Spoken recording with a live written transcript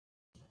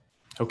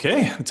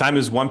Okay, the time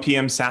is 1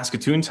 p.m.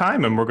 Saskatoon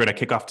time, and we're going to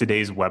kick off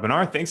today's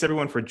webinar. Thanks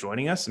everyone for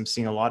joining us. I'm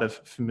seeing a lot of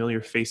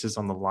familiar faces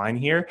on the line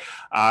here.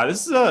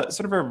 This is a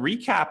sort of a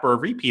recap or a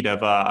repeat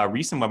of a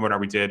recent webinar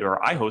we did,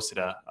 or I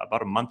hosted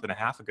about a month and a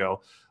half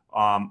ago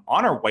on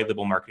our white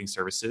label marketing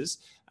services.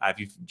 If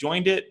you've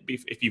joined it,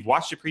 if you've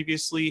watched it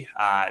previously,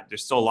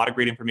 there's still a lot of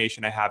great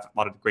information I have, a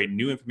lot of great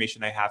new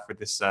information I have for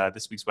this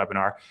week's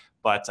webinar.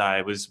 But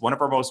it was one of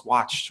our most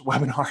watched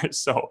webinars,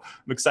 so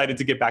I'm excited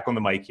to get back on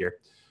the mic here.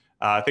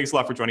 Thanks a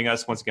lot for joining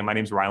us. Once again, my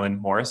name is Rylan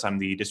Morris. I'm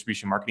the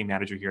Distribution Marketing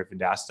Manager here at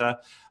Vendasta.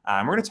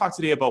 We're going to talk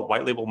today about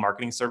white label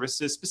marketing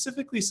services,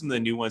 specifically some of the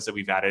new ones that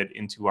we've added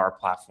into our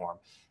platform.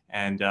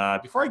 And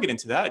before I get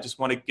into that, I just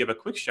want to give a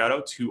quick shout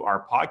out to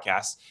our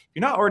podcast. If you're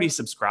not already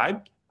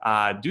subscribed,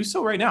 do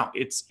so right now.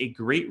 It's a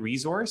great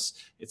resource.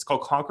 It's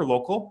called Conquer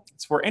Local.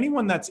 It's for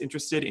anyone that's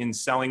interested in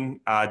selling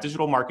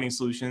digital marketing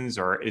solutions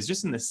or is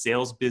just in the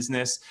sales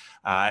business.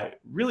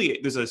 Really,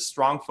 there's a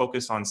strong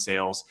focus on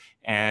sales.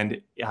 And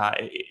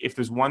if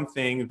there's one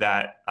thing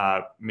that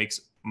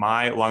makes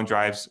my long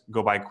drives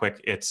go by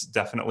quick, it's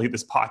definitely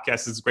this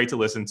podcast. It's great to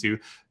listen to.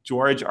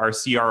 George, our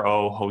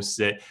CRO, hosts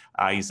it.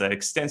 He's an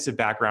extensive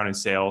background in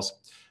sales.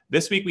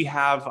 This week we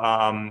have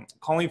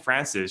Colleen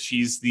Francis.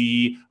 She's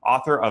the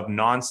author of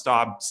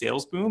Nonstop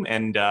Sales Boom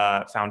and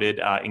founded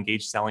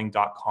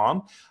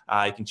EngageSelling.com.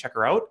 You can check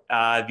her out.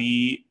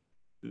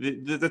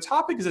 The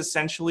topic is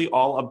essentially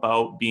all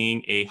about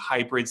being a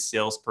hybrid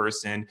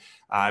salesperson,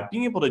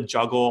 being able to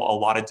juggle a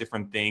lot of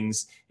different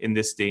things in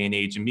this day and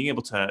age and being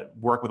able to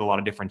work with a lot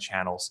of different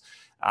channels.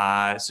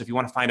 So if you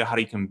want to find out how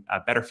you can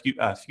better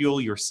fuel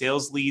your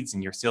sales leads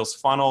and your sales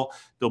funnel,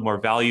 build more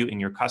value in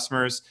your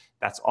customers,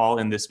 that's all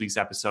in this week's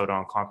episode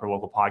on Conquer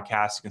Local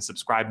Podcast. You can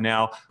subscribe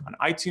now on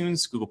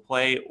iTunes, Google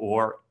Play,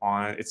 or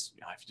if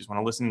you just want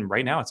to listen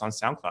right now, it's on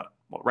SoundCloud.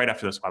 Well, right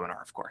after this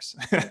webinar, of course.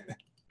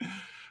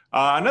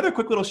 Another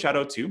quick little shout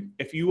out too,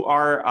 if you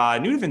are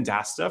new to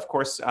Vendasta, of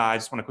course, I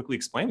just want to quickly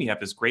explain, we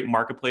have this great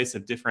marketplace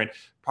of different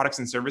products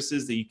and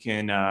services that you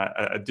can,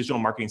 digital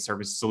marketing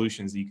service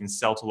solutions that you can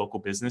sell to local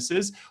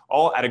businesses,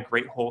 all at a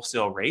great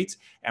wholesale rate.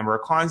 And we're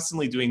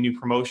constantly doing new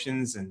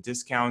promotions and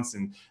discounts.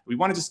 And we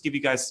want to just give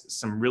you guys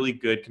some really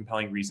good,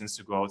 compelling reasons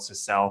to go out to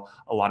sell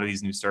a lot of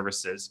these new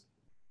services.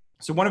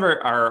 So one of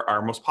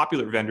our most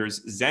popular vendors,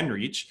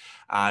 ZenReach,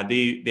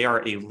 they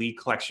are a lead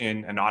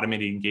collection and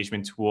automated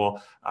engagement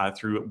tool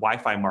through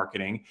Wi-Fi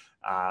marketing.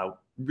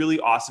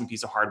 Really awesome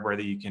piece of hardware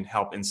that you can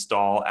help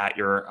install at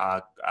your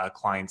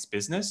client's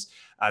business.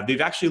 They've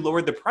actually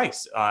lowered the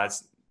price.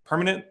 It's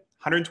permanent,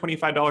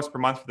 $125 per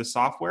month for the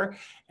software.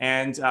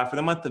 And for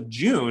the month of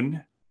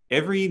June,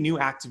 every new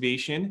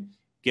activation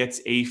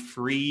gets a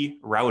free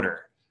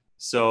router.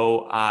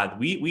 So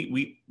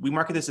we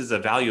market this as a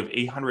value of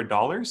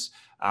 $800.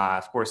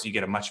 Of course, you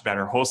get a much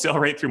better wholesale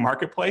rate through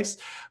Marketplace,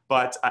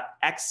 but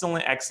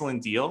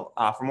excellent deal.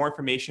 For more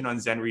information on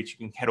ZenReach, you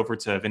can head over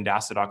to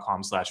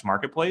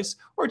vendasta.com/marketplace,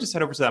 or just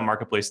head over to that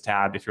Marketplace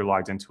tab if you're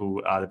logged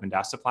into the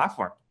Vendasta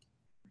platform.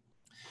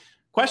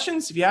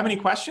 Questions? If you have any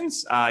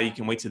questions, you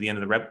can wait to the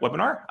end of the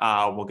webinar.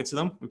 We'll get to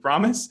them, we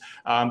promise.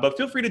 But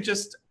feel free to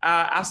just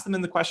ask them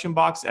in the question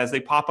box as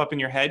they pop up in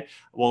your head.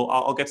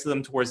 I'll get to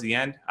them towards the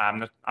end. I'm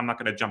not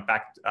going to jump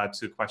back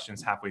to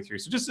questions halfway through.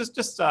 So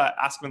just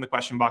ask them in the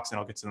question box and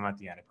I'll get to them at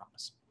the end, I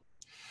promise.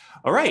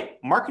 All right,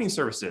 marketing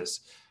services.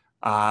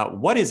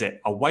 What is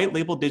it? A white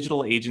label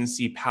digital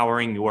agency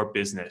powering your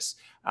business.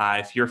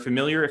 If you're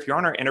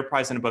on our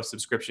enterprise and above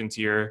subscription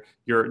tier,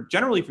 you're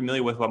generally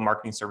familiar with what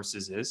marketing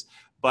services is.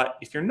 But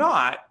if you're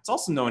not, it's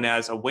also known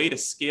as a way to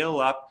scale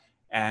up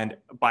and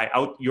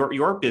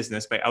your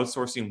business by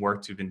outsourcing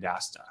work to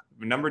Vendasta.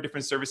 A number of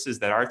different services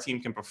that our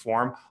team can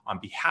perform on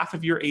behalf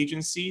of your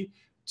agency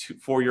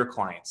for your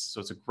clients.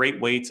 So it's a great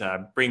way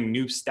to bring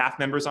new staff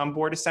members on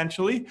board,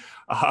 essentially.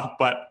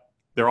 But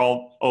they're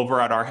all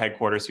over at our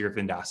headquarters here at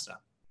Vendasta.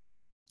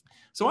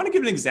 So I want to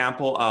give an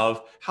example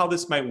of how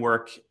this might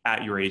work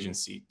at your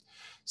agency.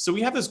 So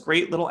we have this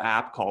great little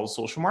app called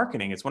Social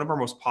Marketing. It's one of our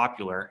most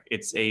popular.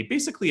 It's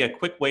basically a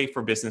quick way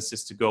for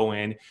businesses to go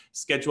in,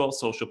 schedule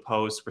social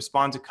posts,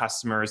 respond to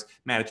customers,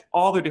 manage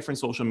all their different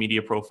social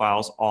media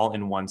profiles all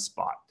in one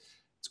spot.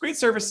 It's a great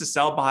service to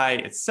sell by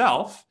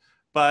itself,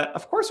 but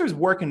of course there's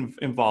work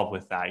involved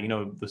with that. You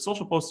know, the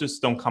social posts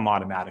just don't come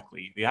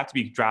automatically. They have to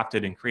be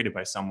drafted and created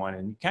by someone,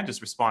 and you can't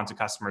just respond to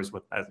customers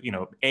with,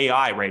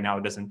 AI right now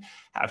doesn't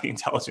have the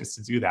intelligence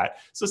to do that.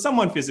 So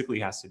someone physically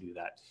has to do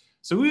that.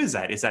 So who is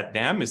that? Is that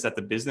them? Is that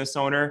the business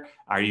owner?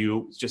 Are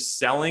you just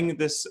selling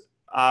this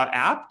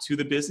app to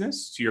the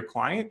business, to your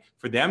client,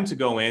 for them to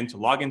go in, to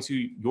log into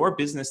your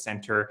business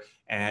center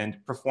and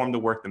perform the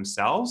work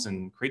themselves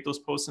and create those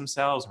posts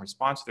themselves and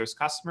respond to their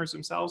customers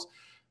themselves?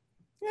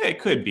 Yeah, it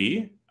could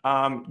be.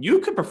 You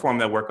could perform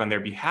that work on their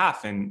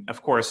behalf and,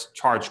 of course,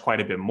 charge quite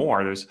a bit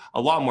more. There's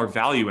a lot more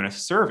value in a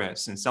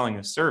service and selling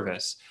a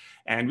service.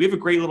 And we have a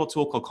great little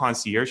tool called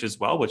Concierge as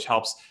well, which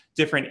helps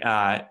different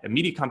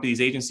media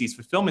companies, agencies,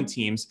 fulfillment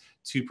teams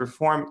to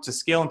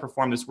scale and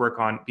perform this work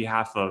on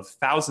behalf of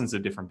thousands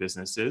of different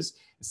businesses.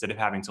 Instead of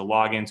having to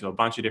log into a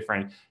bunch of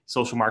different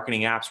social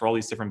marketing apps for all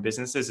these different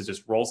businesses, it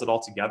just rolls it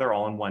all together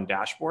all in one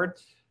dashboard.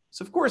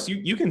 So of course,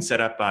 you can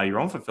set up your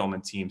own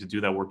fulfillment team to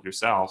do that work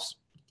yourselves.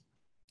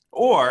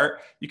 Or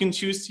you can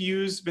choose to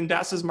use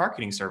Vendasta's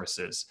marketing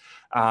services.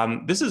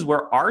 This is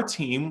where our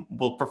team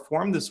will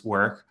perform this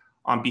work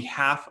on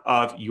behalf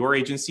of your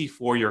agency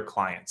for your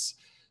clients.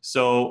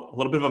 So a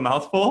little bit of a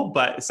mouthful,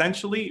 but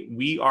essentially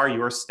we are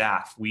your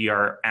staff. We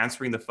are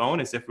answering the phone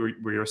as if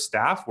we're your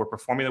staff. We're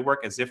performing the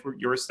work as if we're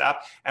your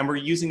staff, and we're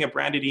using a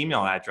branded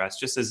email address,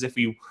 just as if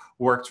we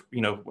worked,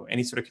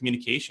 any sort of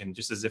communication,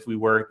 just as if we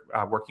were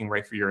working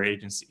right for your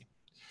agency.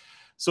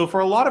 So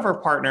for a lot of our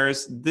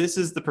partners, this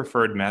is the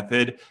preferred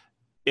method.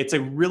 It's a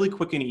really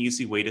quick and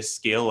easy way to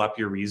scale up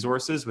your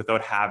resources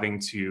without having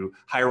to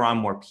hire on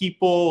more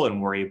people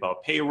and worry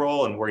about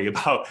payroll and worry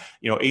about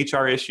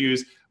HR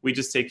issues. We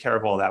just take care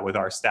of all that with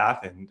our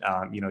staff, and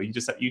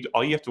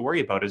all you have to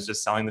worry about is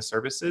just selling the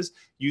services.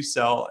 You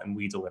sell and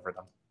we deliver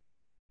them.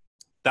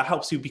 That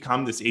helps you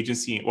become this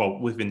agency. Well,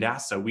 with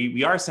Vendasta,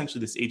 we are essentially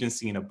this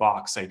agency in a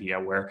box idea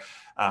where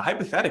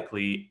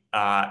hypothetically,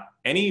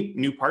 any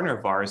new partner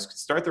of ours could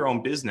start their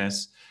own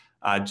business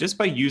just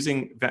by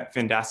using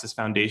Vendasta's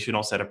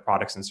foundational set of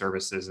products and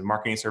services, and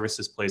marketing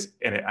services plays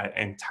an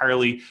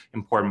entirely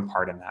important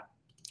part in that.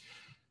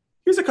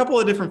 Here's a couple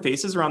of different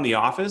faces around the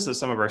office of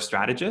some of our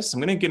strategists. I'm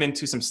going to get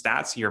into some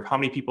stats here of how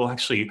many people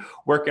actually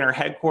work in our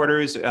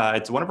headquarters.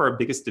 It's one of our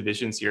biggest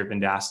divisions here at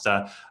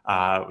Vendasta.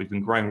 We've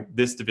been growing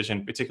this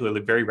division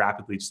particularly very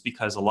rapidly just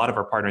because a lot of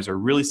our partners are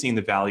really seeing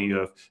the value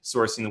of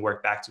sourcing the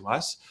work back to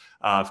us.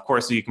 Of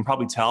course, so you can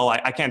probably tell,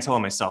 I can't tell it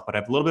myself, but I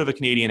have a little bit of a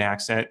Canadian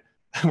accent.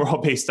 We're all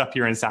based up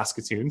here in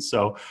Saskatoon.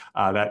 So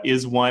that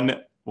is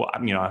one. Well, I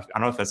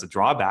don't know if that's a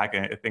drawback.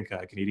 I think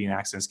Canadian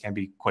accents can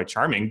be quite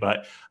charming,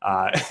 but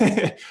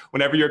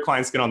whenever your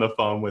clients get on the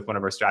phone with one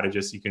of our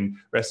strategists, you can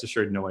rest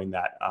assured knowing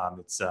that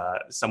it's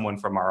someone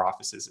from our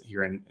offices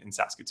here in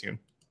Saskatoon.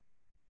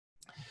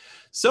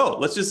 So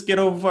let's just get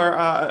over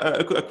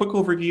a quick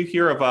overview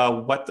here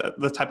of what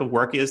the type of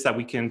work is that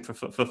we can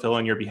fulfill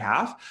on your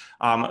behalf.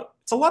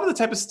 It's a lot of the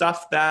type of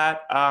stuff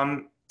that,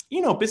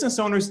 business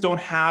owners don't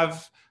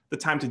have the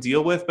time to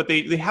deal with, but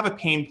they have a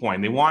pain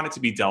point. They want it to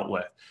be dealt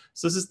with.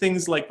 So this is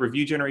things like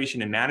review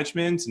generation and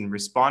management and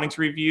responding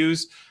to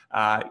reviews.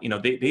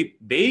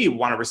 They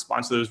want to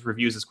respond to those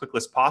reviews as quickly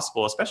as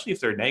possible, especially if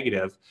they're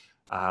negative.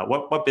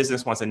 What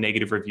business wants a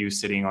negative review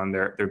sitting on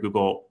their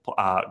Google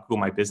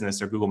My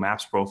Business or Google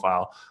Maps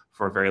profile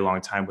for a very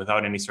long time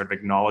without any sort of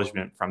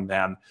acknowledgement from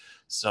them?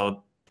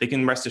 So they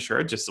can rest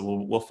assured,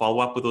 we'll follow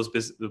up with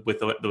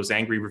those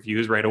angry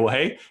reviews right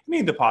away.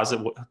 Maybe the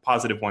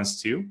positive ones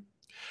too.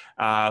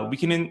 We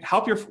can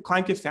help your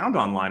client get found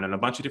online on a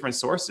bunch of different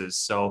sources.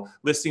 So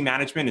listing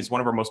management is one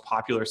of our most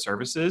popular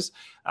services.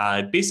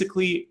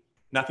 Basically,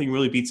 nothing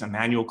really beats a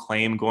manual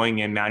claim, going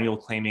in, manual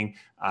claiming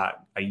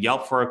a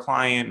Yelp for a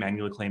client,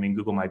 manually claiming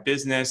Google My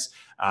Business,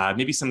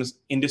 maybe some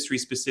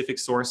industry-specific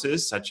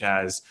sources such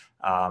as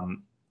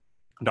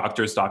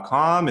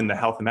doctors.com in the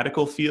health and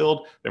medical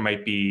field. There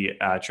might be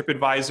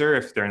TripAdvisor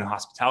if they're in the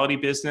hospitality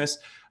business.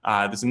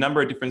 There's a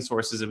number of different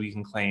sources that we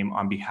can claim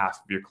on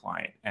behalf of your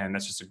client. And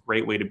that's just a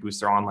great way to boost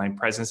their online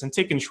presence and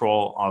take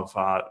control of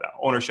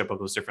ownership of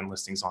those different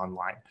listings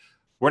online.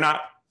 We're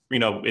not,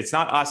 it's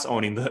not us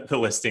owning the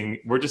listing.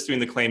 We're just doing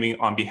the claiming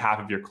on behalf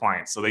of your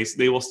clients. So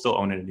they will still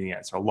own it in the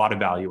end. So a lot of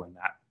value in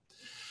that.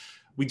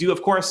 We do,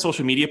 of course,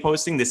 social media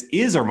posting. This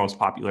is our most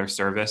popular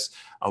service.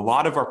 A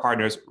lot of our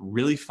partners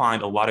really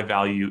find a lot of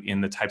value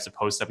in the types of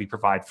posts that we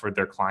provide for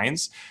their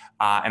clients.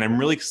 And I'm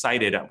really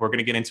excited. We're going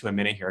to get into a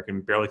minute here. I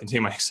can barely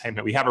contain my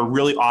excitement. We have a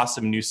really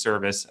awesome new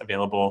service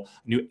available,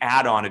 new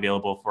add-on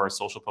available for our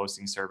social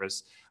posting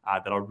service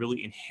that'll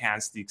really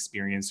enhance the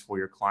experience for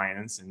your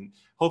clients and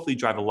hopefully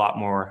drive a lot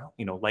more,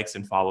 likes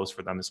and follows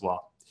for them as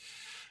well.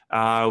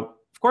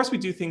 Of course, we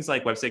do things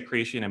like website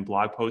creation and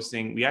blog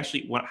posting. We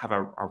actually have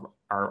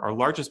our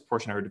largest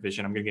portion of our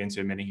division, I'm going to get into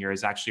in a minute here,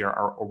 is actually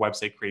our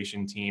website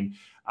creation team.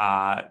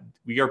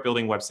 We are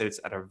building websites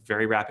at a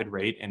very rapid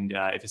rate. And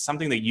if it's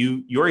something that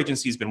your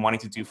agency has been wanting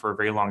to do for a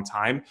very long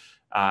time,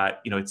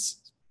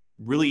 it's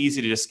really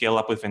easy to just scale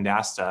up with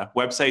Vendasta.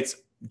 Websites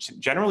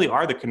generally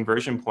are the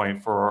conversion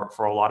point for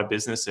a lot of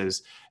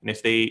businesses. And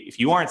if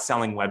you aren't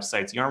selling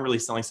websites, you aren't really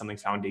selling something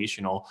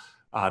foundational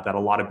that a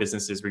lot of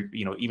businesses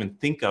even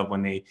think of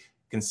when they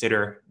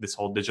consider this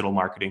whole digital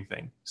marketing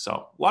thing. So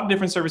a lot of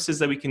different services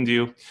that we can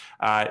do.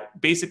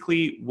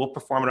 Basically, we'll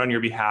perform it on your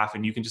behalf,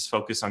 and you can just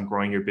focus on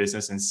growing your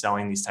business and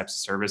selling these types of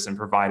service and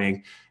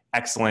providing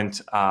an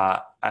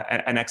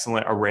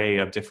excellent array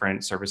of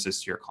different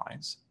services to your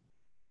clients.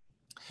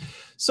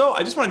 So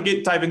I just want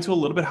to dive into a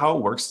little bit how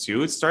it works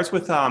too. It starts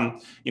with,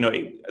 kind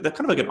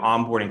of like an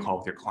onboarding call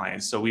with your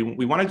clients. So we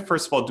want to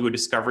first of all do a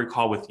discovery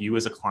call with you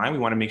as a client. We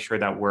want to make sure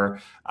that we're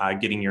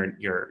getting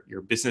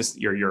your business,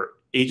 your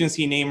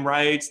agency name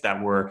rights,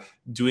 that we're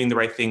doing the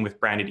right thing with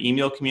branded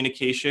email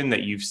communication,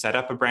 that you've set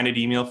up a branded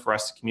email for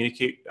us to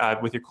communicate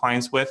with your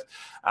clients with,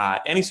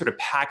 any sort of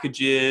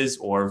packages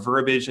or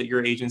verbiage that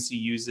your agency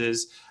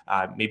uses.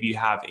 Maybe you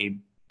have a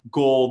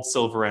gold,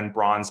 silver, and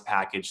bronze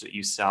package that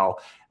you sell.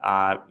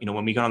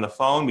 When we get on the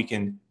phone, we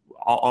can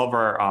all of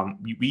our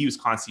we use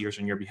concierge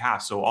on your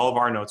behalf, so all of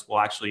our notes will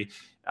actually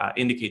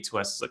indicate to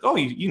us, like, oh,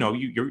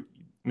 you're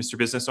Mr.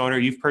 Business Owner,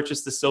 you've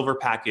purchased the silver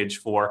package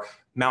for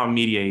Mountain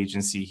Media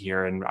Agency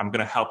here, and I'm going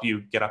to help you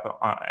get up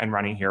and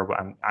running here.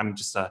 I'm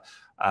just a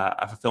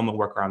fulfillment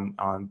worker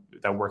on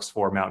that works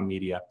for Mountain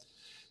Media.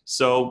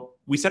 So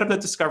we set up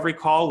that discovery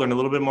call, learn a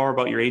little bit more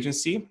about your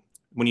agency.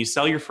 When you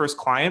sell your first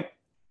client,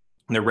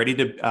 and they're ready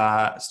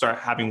to start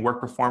having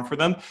work performed for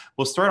them,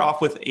 we'll start off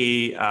with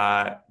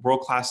a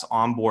world-class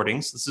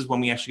onboarding. So this is when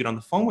we actually get on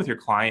the phone with your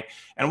client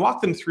and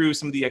walk them through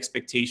some of the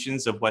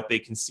expectations of what they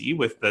can see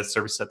with the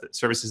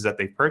services that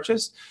they've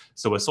purchased.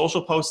 So with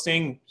social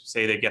posting,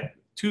 say they get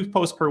 2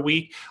 posts per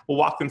week, we'll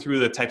walk them through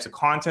the types of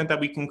content that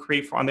we can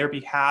create on their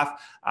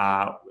behalf,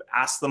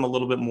 ask them a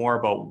little bit more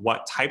about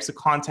what types of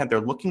content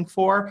they're looking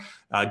for,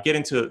 get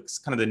into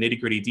kind of the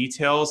nitty-gritty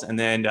details, and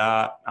then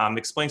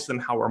explain to them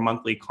how our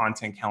monthly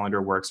content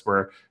calendar works,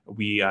 where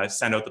we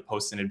send out the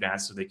posts in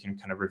advance so they can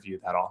kind of review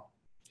that all.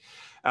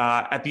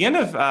 At the end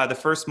of the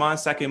first month,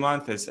 second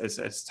month,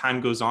 as time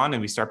goes on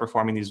and we start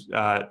performing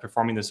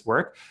this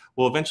work,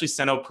 we'll eventually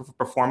send out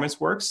performance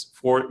works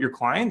for your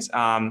clients,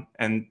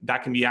 and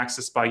that can be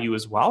accessed by you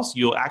as well. So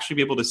you'll actually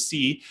be able to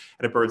see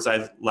at a bird's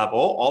eye level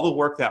all the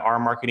work that our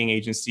marketing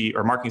agency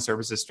or marketing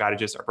services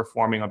strategists are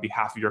performing on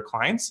behalf of your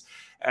clients.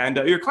 And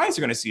your clients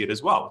are going to see it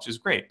as well, which is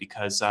great,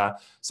 because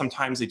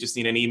sometimes they just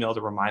need an email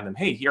to remind them,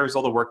 hey, here's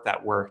all the work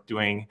that we're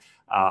doing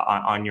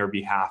on your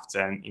behalf,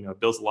 and it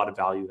builds a lot of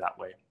value that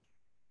way.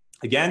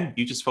 Again,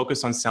 you just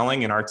focus on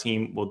selling, and our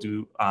team will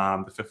do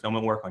the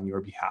fulfillment work on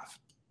your behalf.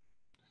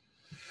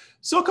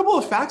 So a couple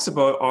of facts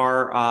about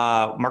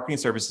our marketing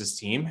services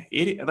team.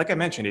 Like I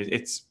mentioned,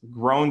 it's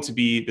grown to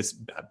be this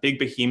big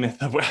behemoth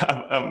of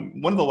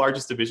one of the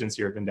largest divisions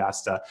here at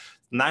Vendasta.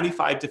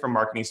 95 different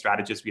marketing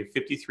strategists. We have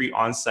 53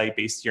 on-site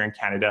based here in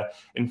Canada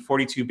and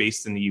 42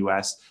 based in the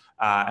US.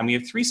 And we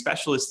have 3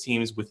 specialist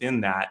teams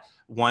within that.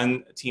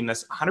 One team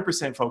that's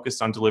 100%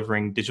 focused on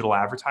delivering digital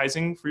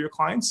advertising for your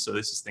clients. So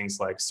this is things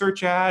like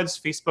search ads,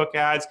 Facebook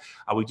ads.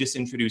 We just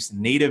introduced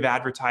native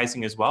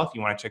advertising as well. If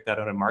you want to check that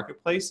out in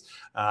Marketplace,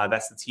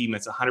 that's the team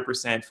that's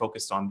 100%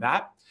 focused on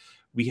that.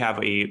 We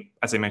have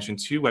as I mentioned,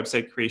 2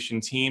 website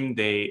creation team.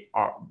 They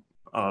are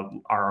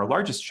our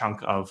largest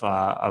chunk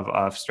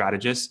of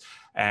strategists,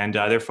 and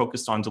they're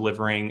focused on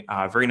delivering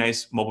very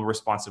nice mobile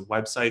responsive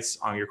websites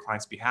on your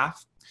client's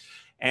behalf.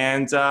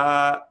 And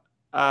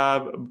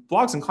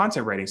blogs and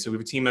content writing. So we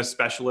have a team of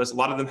specialists. A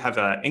lot of them have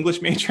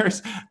English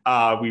majors.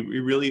 We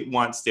really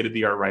want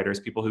state-of-the-art writers,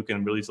 people who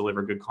can really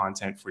deliver good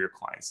content for your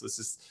clients. So this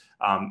is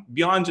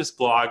beyond just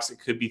blogs. It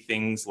could be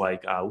things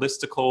like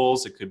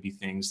listicles. It could be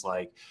things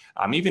like,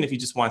 even if you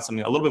just want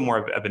something a little bit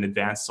more of an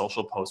advanced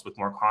social post with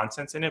more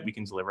content in it, we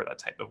can deliver that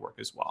type of work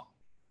as well.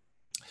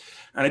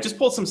 And I just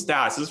pulled some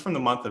stats. This is from the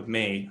month of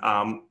May.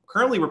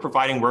 Currently, we're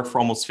providing work for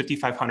almost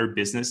 5,500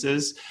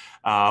 businesses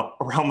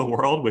around the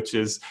world, which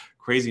is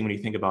crazy when you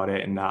think about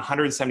it, and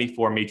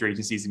 174 major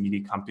agencies and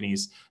media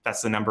companies.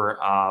 That's the number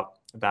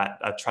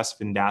that trust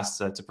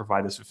Vendasta to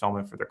provide this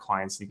fulfillment for their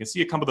clients. And you can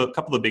see a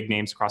couple of big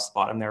names across the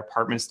bottom there: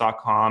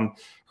 Apartments.com,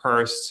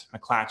 Hearst,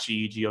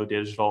 McClatchy,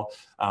 GeoDigital.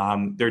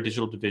 Their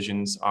digital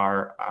divisions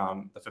are,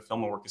 the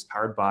fulfillment work is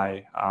powered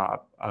by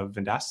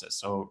Vendasta.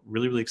 So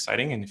really, really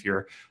exciting. And if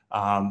you're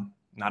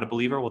not a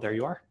believer, well, there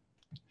you are.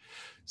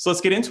 So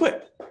let's get into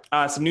it.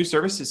 Some new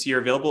services here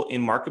available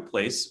in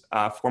Marketplace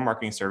for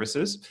marketing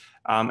services.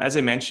 As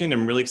I mentioned,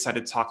 I'm really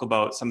excited to talk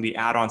about some of the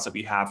add-ons that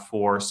we have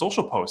for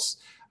social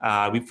posts.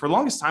 For the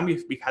longest time,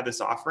 we've had this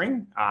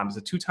offering. It's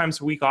a 2 times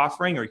a week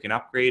offering, or you can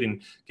upgrade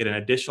and get an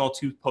additional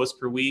 2 posts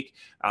per week.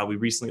 We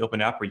recently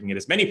opened up where you can get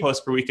as many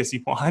posts per week as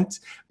you want.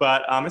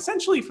 But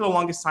essentially, for the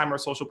longest time, our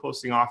social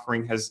posting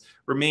offering has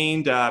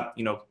remained, kind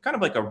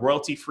of like a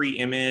royalty-free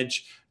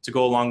image to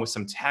go along with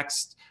some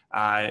text.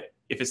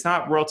 If it's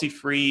not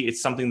royalty-free,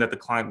 it's something that the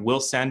client will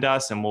send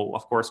us, and we'll,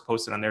 of course,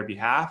 post it on their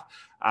behalf.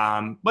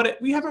 But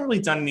we haven't really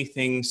done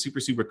anything super,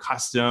 super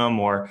custom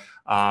or,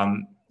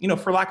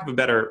 for lack of a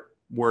better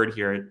word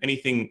here,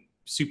 anything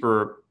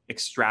super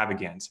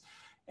extravagant.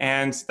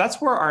 And that's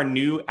where our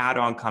new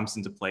add-on comes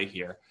into play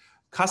here.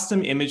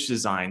 Custom image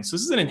design. So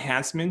this is an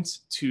enhancement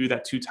to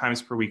that 2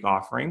 times per week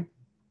offering.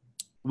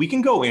 We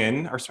can go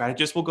in, our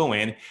strategist will go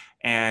in,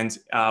 and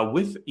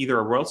with either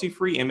a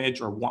royalty-free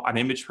image or an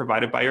image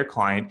provided by your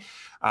client,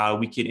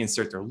 we can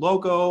insert their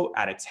logo,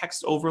 add a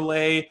text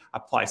overlay,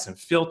 apply some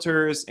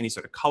filters, any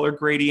sort of color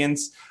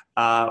gradients.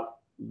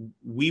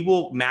 We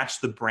will match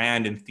the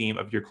brand and theme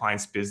of your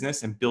client's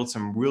business and build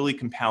some really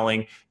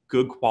compelling,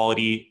 good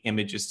quality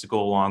images to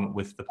go along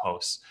with the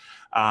posts.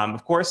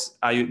 Of course,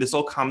 this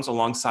all comes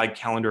alongside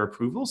calendar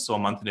approval. So a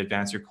month in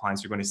advance, your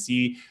clients are going to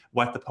see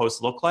what the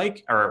posts look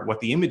like or what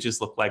the images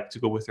look like to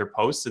go with their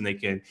posts, and they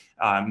can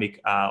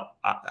make a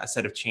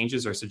set of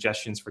changes or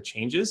suggestions for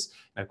changes.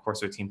 And of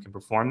course, our team can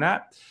perform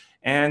that.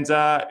 And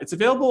it's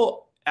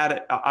available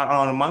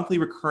on a monthly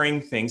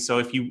recurring thing. So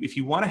if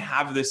you want to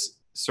have this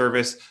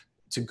service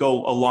to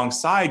go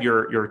alongside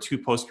your 2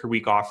 posts per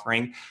week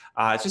offering,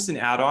 it's just an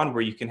add-on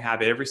where you can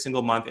have it every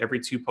single month, every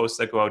 2 posts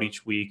that go out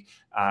each week.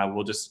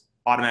 We'll just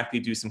automatically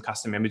do some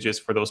custom images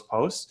for those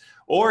posts.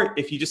 Or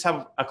if you just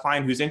have a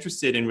client who's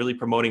interested in really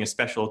promoting a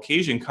special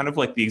occasion, kind of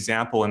like the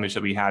example image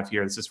that we have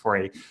here. This is for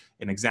an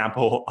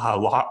example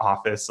law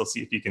office. So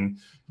see if you can,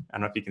 I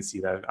don't know if you can see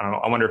that. I don't know.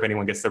 I wonder if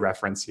anyone gets the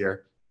reference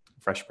here,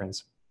 Fresh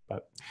Prince.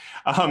 But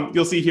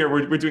you'll see here,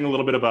 we're doing a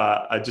little bit of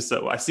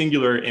a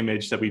singular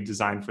image that we've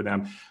designed for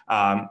them.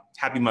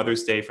 Happy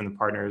Mother's Day from the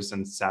partners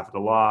and staff of the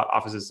law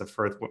offices of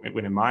Firth,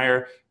 Wynn and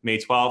Meyer, May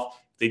 12th.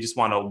 They just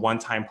want a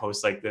one-time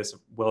post like this,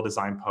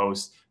 well-designed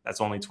post. That's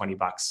only $20.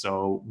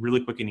 So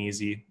really quick and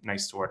easy,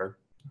 nice to order.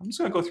 I'm just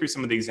going to go through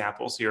some of the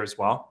examples here as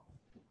well.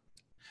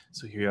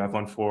 So here you have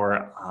one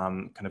for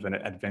kind of an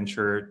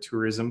adventure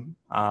tourism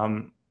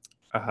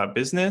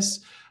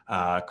business,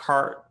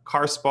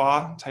 car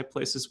spa type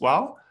place as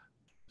well.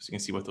 So you can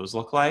see what those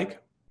look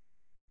like.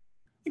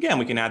 Again,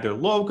 we can add their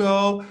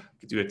logo, we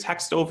can do a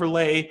text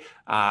overlay.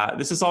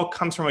 This is all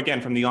comes from,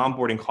 again, from the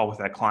onboarding call with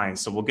that client.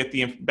 So we'll get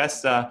the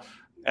best,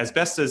 as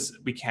best as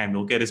we can.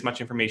 We'll get as much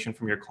information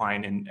from your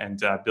client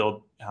and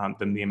build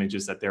them the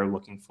images that they're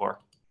looking for.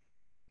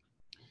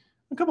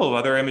 A couple of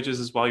other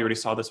images as well. You already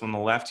saw this one on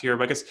the left here,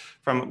 but I guess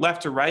from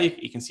left to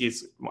right, you can see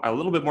it's a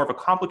little bit more of a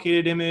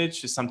complicated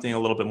image, just something a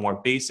little bit more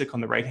basic on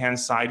the right-hand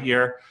side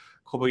here.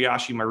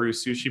 Kobayashi Maru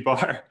Sushi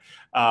Bar.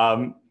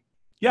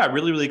 Yeah,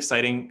 really, really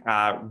exciting.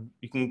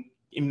 You can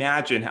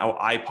imagine how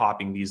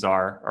eye-popping these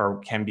are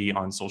or can be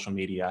on social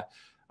media.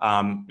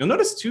 You'll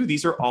notice too,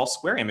 these are all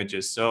square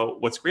images. So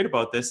what's great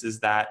about this is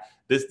that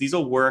these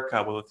will work,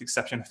 well, with the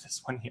exception of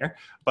this one here.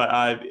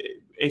 But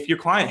if your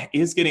client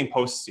is getting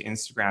posts to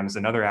Instagram, is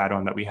another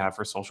add-on that we have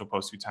for social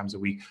posts 2 times a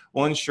week,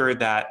 we'll ensure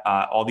that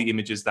all the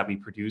images that we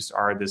produce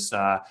are this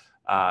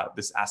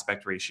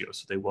aspect ratio,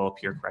 so they will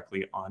appear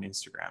correctly on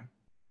Instagram.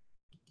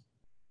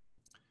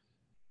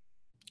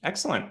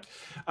 Excellent.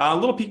 A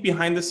little peek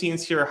behind the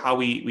scenes here, how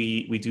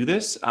we do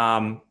this.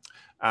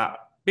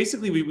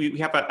 Basically, we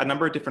have a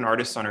number of different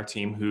artists on our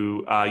team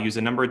who use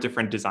a number of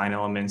different design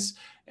elements.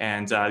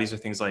 And these are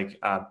things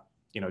like,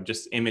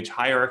 just image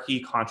hierarchy,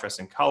 contrast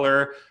and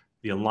color,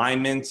 the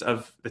alignment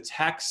of the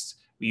text.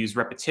 We use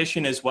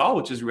repetition as well,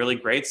 which is really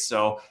great.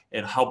 So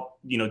it'll help,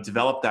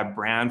 develop that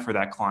brand for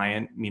that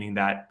client, meaning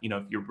that,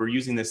 if we're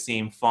using the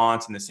same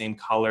fonts and the same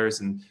colors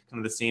and kind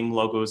of the same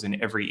logos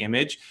in every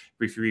image,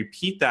 if you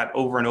repeat that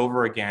over and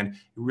over again, it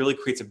really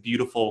creates a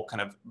beautiful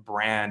kind of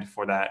brand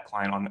for that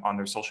client on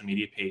their social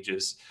media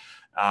pages.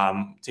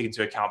 Take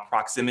into account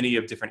proximity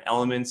of different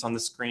elements on the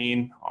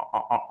screen,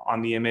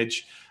 on the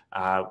image.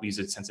 We use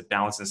a sense of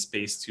balance and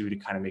space too, to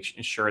kind of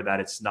ensure that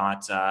it's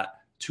not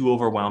too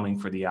overwhelming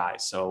for the eye.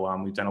 So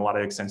we've done a lot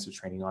of extensive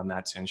training on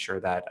that to ensure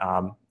that,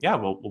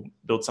 we'll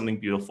build something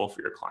beautiful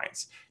for your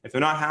clients. If they're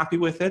not happy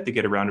with it, they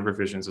get a round of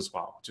revisions as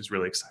well, which is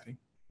really exciting.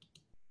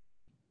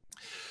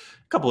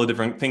 A couple of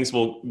different things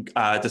we'll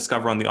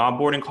discover on the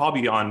onboarding call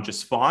beyond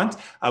just font.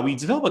 We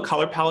develop a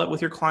color palette with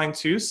your client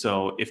too.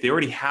 So if they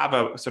already have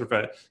a sort of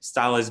a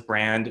stylized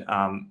brand,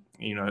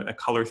 a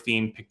color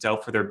theme picked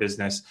out for their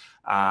business,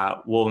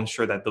 we'll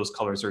ensure that those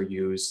colors are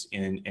used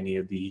in any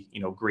of the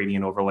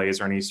gradient overlays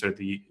or any sort of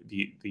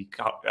the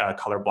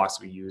color blocks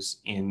we use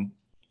in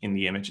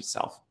the image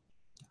itself.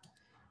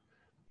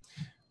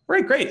 All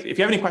right, great. If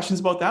you have any questions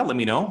about that, let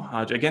me know.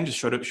 Again, just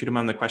shoot them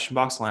on the question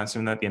box. I'll answer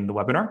them at the end of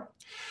the webinar.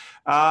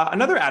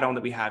 Another add-on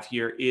that we have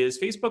here is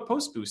Facebook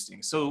post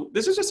boosting. So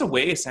this is just a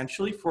way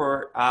essentially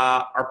for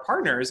our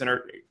partners and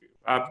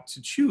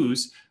to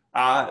choose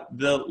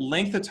the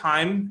length of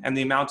time and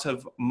the amount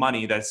of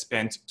money that's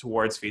spent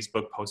towards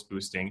Facebook post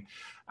boosting.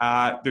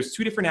 There's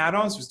 2 different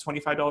add-ons. There's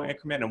a $25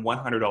 increment and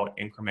 $100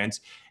 increment.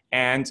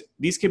 And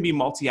these can be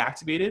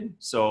multi-activated.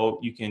 So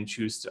you can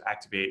choose to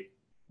activate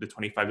the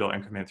 $25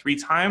 increment 3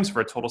 times for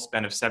a total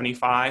spend of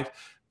 $75.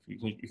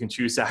 You can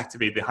choose to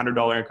activate the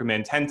 $100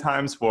 increment 10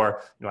 times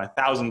for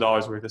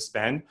 $1,000 worth of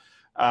spend.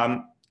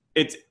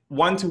 It's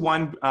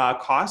one-to-one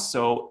cost.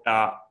 So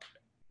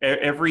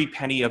every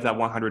penny of that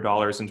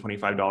 $100 and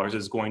 $25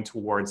 is going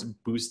towards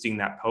boosting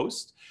that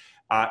post.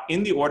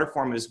 In the order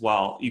form as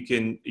well,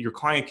 your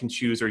client can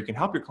choose, or you can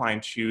help your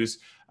client choose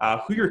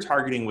who you're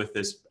targeting with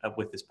this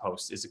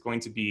post. Is it going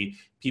to be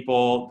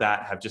people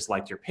that have just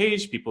liked your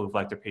page, people who've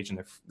liked their page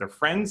and their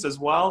friends as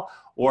well?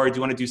 Or do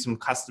you want to do some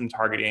custom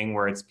targeting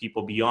where it's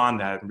people beyond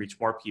that and reach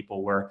more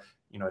people where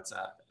it's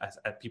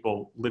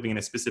people living in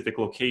a specific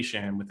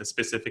location with a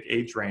specific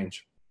age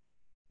range?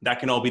 That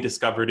can all be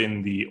discovered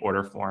in the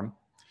order form.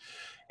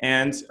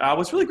 And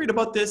what's really great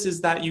about this is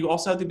that you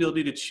also have the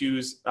ability to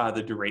choose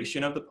the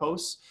duration of the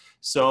posts.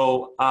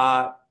 So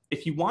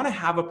if you want to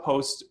have a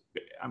post,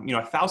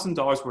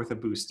 $1,000 worth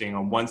of boosting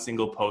on one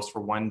single post for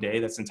one day,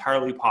 that's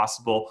entirely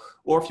possible.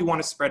 Or if you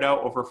want to spread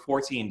out over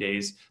 14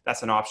 days,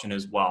 that's an option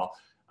as well.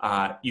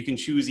 You can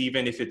choose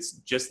even if it's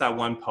just that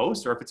one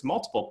post or if it's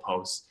multiple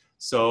posts.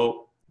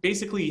 So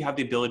basically you have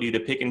the ability to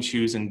pick and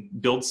choose and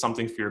build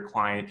something for your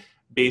client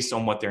based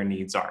on what their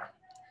needs are.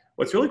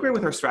 What's really great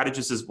with our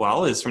strategists as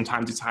well is from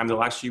time to time,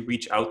 they'll actually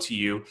reach out to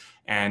you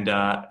and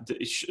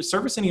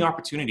surface any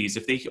opportunities.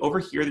 If they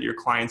overhear that your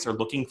clients are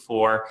looking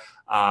for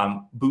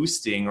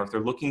boosting, or if they're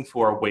looking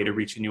for a way to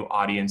reach a new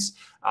audience,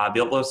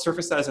 they'll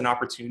surface that as an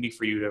opportunity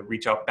for you to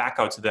reach out back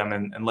out to them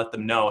and let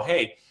them know,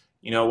 hey,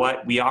 you know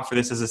what, we offer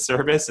this as a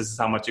service. This is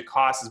how much it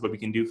costs. This is what we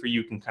can do for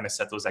you. You can kind of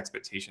set those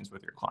expectations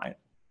with your client.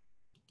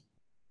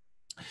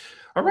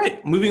 All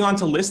right, moving on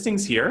to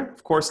listings here.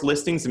 Of course,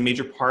 listings is a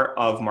major part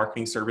of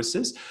marketing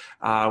services.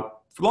 For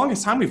the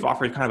longest time, we've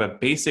offered kind of a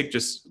basic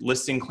just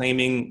listing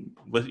claiming,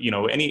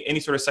 any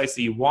sort of sites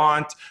that you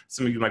want.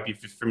 Some of you might be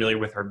familiar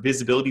with our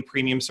visibility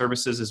premium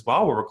services as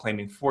well, where we're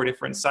claiming 4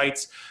 different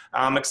sites.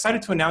 I'm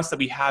excited to announce that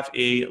we have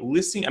a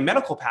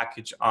medical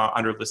package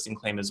under listing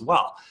claim as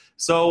well.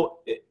 So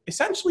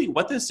essentially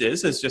what this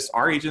is just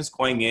our agents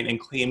going in and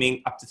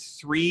claiming up to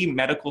 3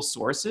 medical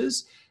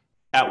sources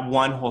at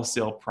one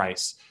wholesale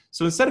price.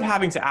 So instead of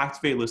having to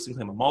activate listing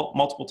claim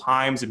multiple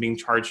times and being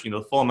charged,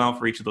 the full amount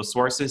for each of those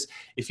sources,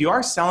 if you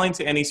are selling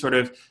to any sort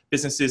of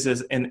businesses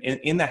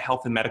in the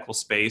health and medical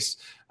space,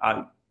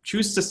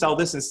 choose to sell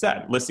this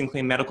instead. Listing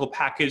claim medical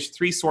package,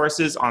 3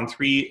 sources on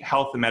 3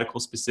 health and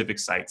medical specific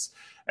sites.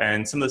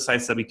 And some of the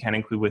sites that we can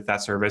include with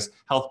that service,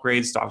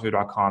 Healthgrades,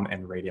 Doctor.com,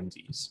 and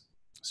RateMDs.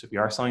 So if you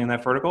are selling in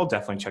that vertical,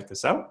 definitely check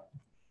this out.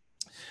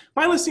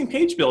 My listing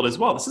page build as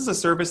well. This is a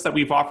service that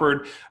we've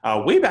offered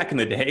way back in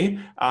the day.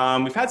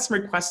 We've had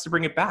some requests to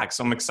bring it back,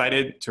 so I'm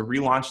excited to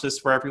relaunch this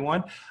for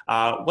everyone.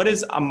 What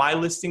is a My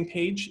Listing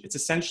page? It's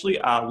essentially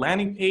a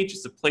landing page.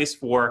 It's a place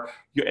for,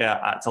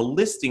 it's a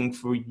listing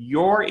for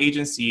your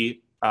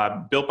agency,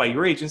 built by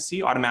your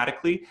agency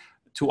automatically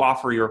to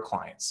offer your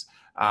clients.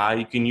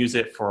 You can use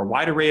it for a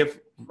wide array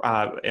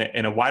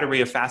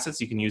of facets.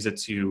 You can use it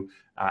to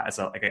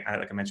like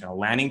I mentioned, a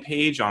landing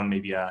page on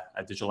maybe a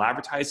digital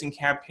advertising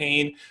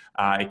campaign.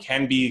 It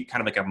can be kind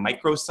of like a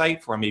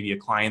microsite for maybe a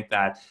client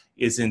that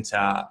isn't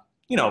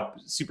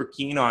super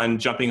keen on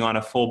jumping on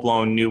a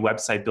full-blown new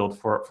website build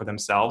for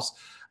themselves.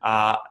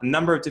 A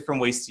number of different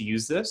ways to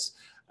use this.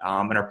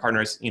 And our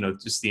partners,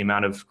 just the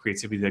amount of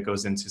creativity that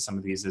goes into some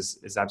of these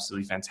is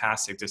absolutely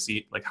fantastic to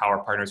see like how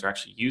our partners are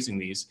actually using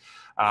these.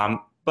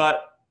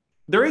 But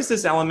there is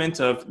this element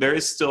of, there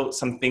is still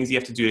some things you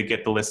have to do to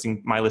get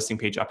the My Listing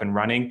page up and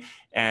running.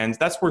 And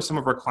that's where some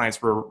of our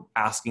clients were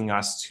asking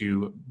us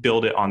to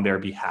build it on their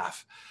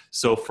behalf.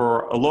 So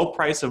for a low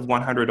price of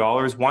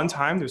 $100 one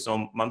time, there's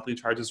no monthly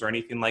charges or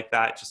anything like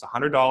that, just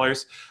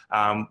 $100,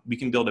 we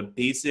can build a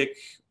basic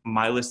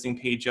My Listing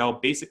page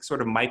out, basic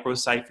sort of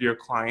microsite for your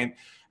client.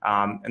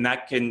 And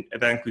that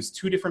includes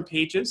 2 different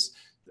pages.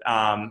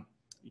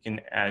 You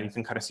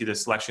can kind of see the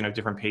selection of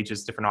different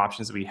pages, different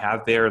options that we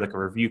have there, like a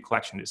review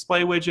collection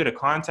display widget, a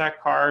contact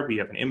card. We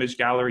have an image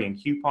gallery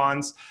and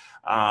coupons,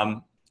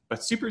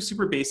 but super,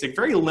 super basic,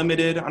 very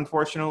limited,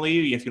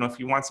 unfortunately. If you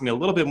want something a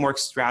little bit more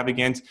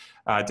extravagant,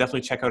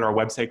 definitely check out our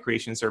website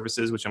creation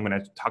services, which I'm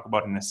going to talk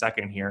about in a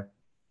second here.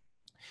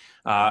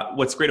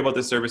 What's great about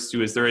this service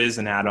too is there is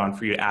an add-on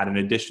for you to add an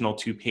additional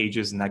 2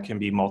 pages, and that can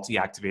be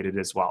multi-activated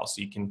as well.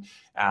 So you can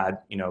add,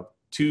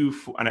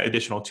 an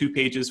additional 2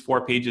 pages,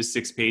 4 pages,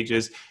 6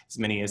 pages, as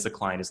many as the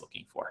client is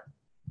looking for.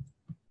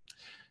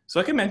 So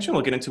like I mentioned,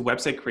 we'll get into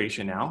website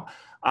creation now.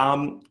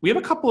 We have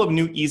a couple of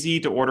new easy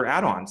to order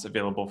add-ons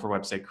available for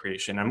website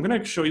creation. I'm going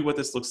to show you what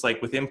this looks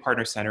like within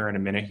Partner Center in a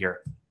minute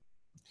here.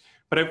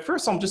 But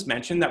first, I'll just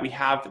mention that we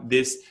have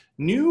this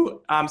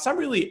new, it's not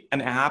really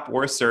an app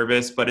or a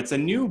service, but it's a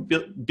new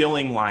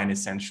billing line,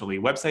 essentially,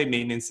 website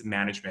maintenance and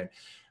management.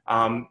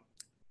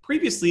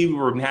 Previously, we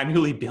were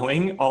manually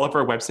billing all of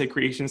our website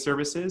creation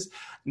services.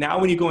 Now,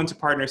 when you go into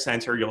Partner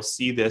Center, you'll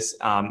see this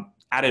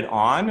added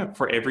on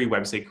for every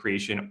website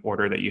creation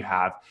order that you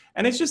have.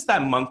 And it's just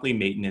that monthly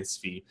maintenance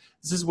fee.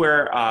 This is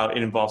where it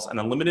involves an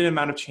unlimited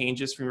amount of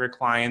changes from your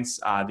clients.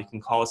 They can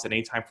call us at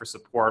any time for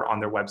support on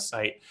their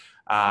website.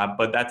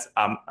 But that's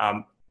on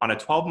a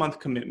 12-month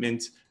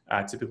commitment,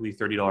 typically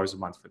 $30 a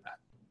month for that.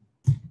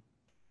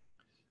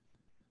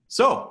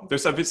 So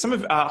there's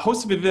a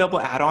host of available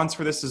add-ons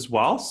for this as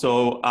well.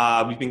 So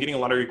we've been getting a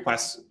lot of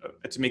requests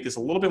to make this a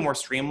little bit more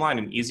streamlined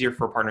and easier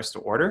for partners to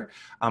order.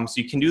 So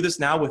you can do this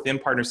now within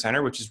Partner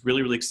Center, which is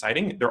really, really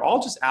exciting. They're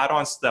all just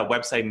add-ons to the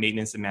website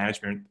maintenance and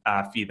management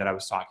fee that I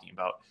was talking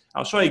about.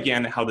 I'll show you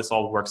again how this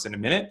all works in a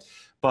minute.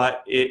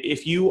 But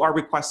if you are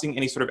requesting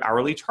any sort of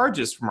hourly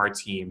charges from our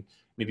team,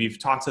 maybe you've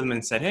talked to them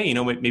and said, hey,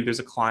 maybe there's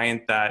a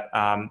client that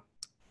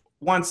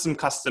wants some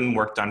custom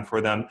work done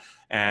for them,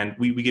 and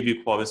we give you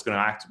a quote that's going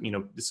to act,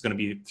 this is going to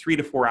be 3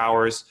 to 4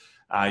 hours.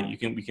 We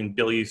can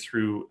bill you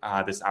through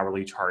this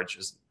hourly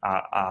charges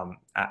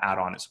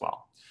add-on as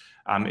well.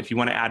 If you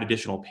want to add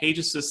additional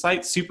pages to the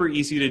site, super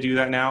easy to do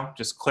that now.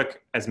 Just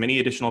click as many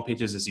additional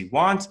pages as you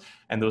want,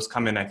 and those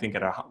come in, I think,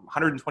 at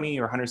 $120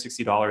 or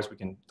 $160. We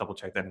can double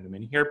check that in a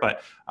minute here,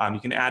 but you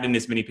can add in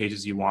as many pages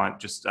as you want.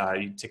 Just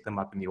you tick them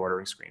up in the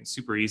ordering screen.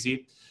 Super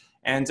easy.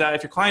 And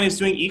if your client is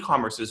doing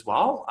e-commerce as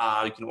well,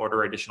 you can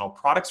order additional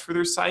products for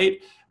their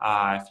site.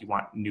 If you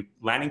want new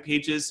landing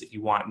pages, if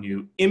you want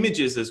new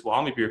images as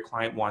well, maybe your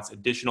client wants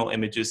additional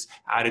images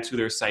added to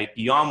their site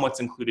beyond what's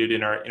included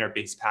in our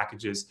base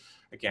packages.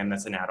 Again,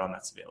 that's an add-on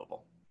that's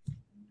available.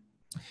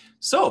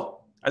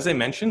 So, as I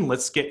mentioned,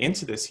 let's get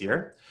into this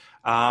here.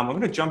 I'm going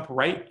to jump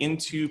right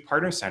into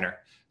Partner Center.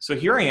 So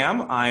here I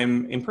am.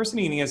 I'm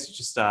impersonating as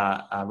just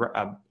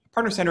a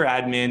Partner Center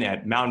admin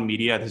at Mountain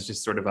Media. This is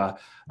just sort of a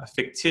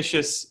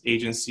fictitious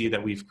agency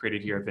that we've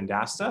created here at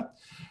Vendasta.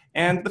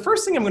 And the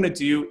first thing I'm going to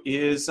do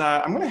is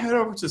I'm going to head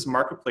over to this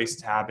Marketplace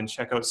tab and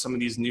check out some of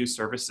these new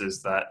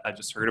services that I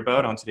just heard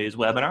about on today's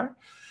webinar.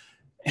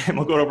 And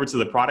we'll go over to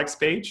the products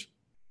page.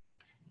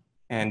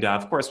 And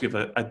of course, we have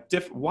a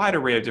wide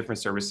array of different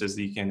services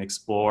that you can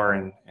explore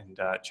and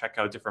check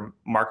out different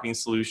marketing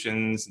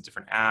solutions and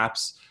different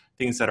apps,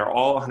 things that are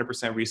all 100%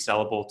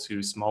 resellable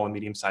to small and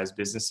medium-sized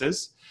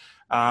businesses.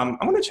 I'm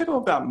going to check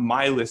out that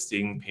My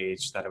Listing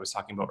page that I was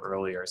talking about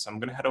earlier. So I'm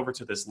going to head over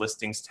to this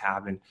Listings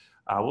tab, and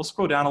we'll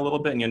scroll down a little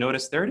bit, and you'll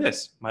notice there it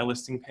is, My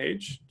Listing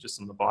page, just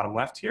on the bottom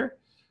left here.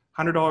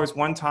 $100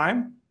 one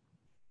time.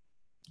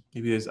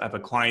 Maybe I have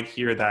a client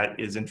here that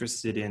is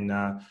interested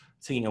in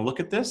taking a look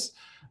at this.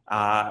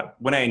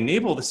 When I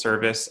enable the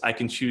service, I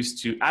can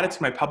choose to add it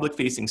to my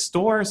public-facing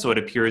store so it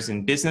appears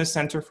in Business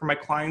Center for my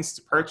clients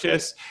to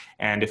purchase.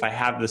 And if I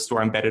have the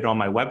store embedded on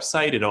my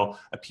website, it'll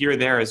appear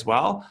there as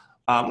well.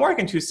 Or I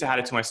can choose to add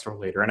it to my store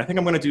later. And I think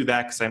I'm going to do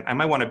that because I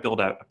might want to build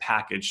a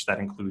package that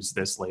includes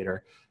this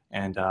later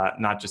and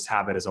not just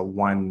have it as a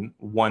one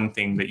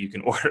thing that you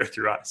can order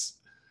through us.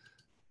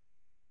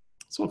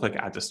 So we'll click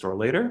Add to Store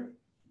Later.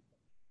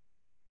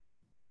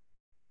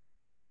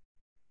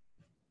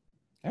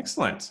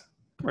 Excellent.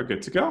 We're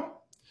good to go.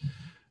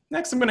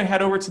 Next, I'm going to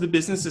head over to the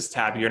Businesses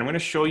tab here, and I'm going to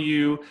show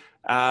you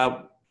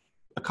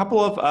a couple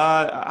of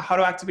how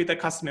to activate that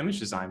custom image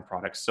design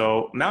product.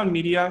 So Mountain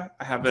Media,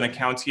 I have an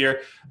account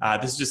here.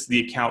 This is just the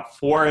account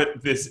for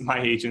my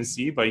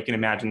agency, but you can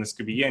imagine this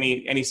could be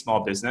any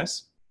small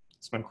business.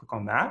 So I'm going to click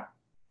on that.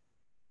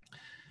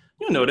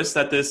 You'll notice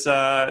that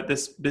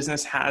this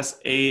business has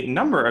a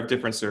number of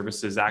different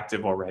services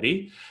active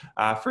already.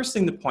 First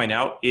thing to point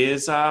out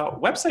is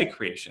website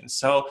creation.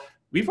 So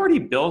we've already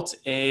built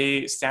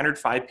a standard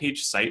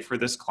 5-page site for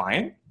this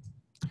client.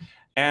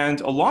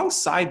 And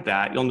alongside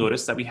that, you'll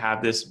notice that we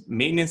have this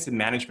maintenance and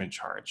management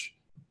charge.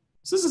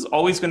 So this is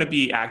always going to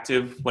be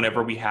active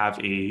whenever we have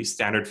a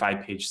standard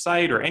 5-page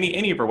site or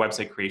any of our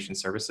website creation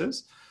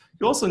services.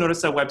 You'll also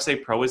notice that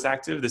Website Pro is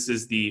active. This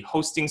is the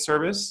hosting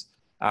service,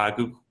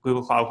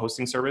 Google Cloud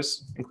hosting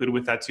service included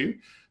with that too.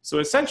 So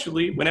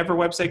essentially, whenever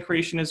website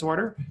creation is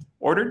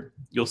ordered,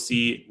 you'll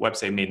see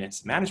website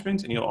maintenance and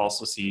management, and you'll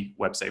also see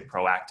Website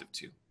Pro active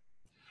too.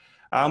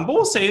 But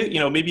we'll say,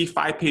 maybe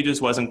 5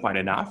 pages wasn't quite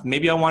enough.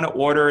 Maybe I want to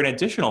order an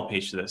additional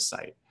page to this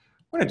site.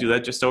 I'm going to do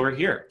that just over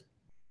here.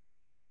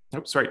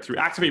 Oops, sorry, through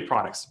Activate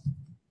Products.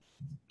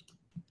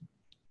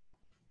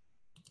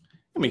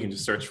 And we can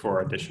just search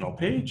for additional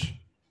page.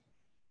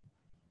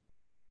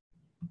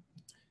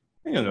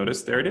 And you'll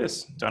notice there it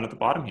is, down at the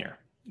bottom here,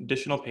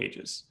 additional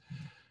pages.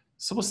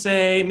 So we'll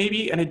say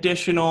maybe an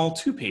additional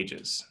 2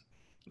 pages,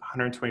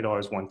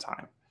 $120 one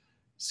time.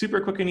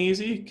 Super quick and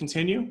easy,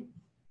 continue.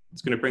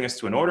 It's going to bring us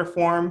to an order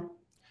form.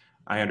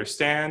 I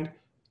understand.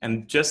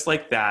 And just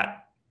like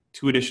that,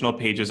 2 additional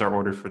pages are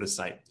ordered for the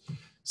site.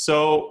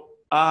 So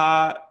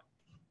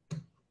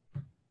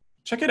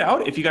check it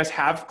out. If you guys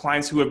have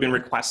clients who have been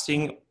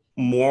requesting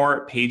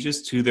more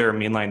pages to their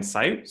mainline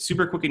site,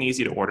 super quick and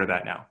easy to order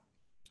that now.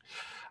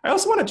 I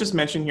also want to just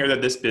mention here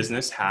that this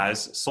business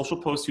has social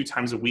posts 2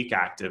 times a week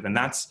active. And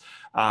that's,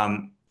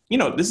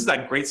 this is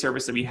that great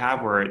service that we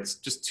have where it's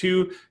just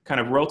 2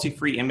 kind of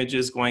royalty-free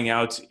images going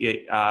out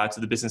to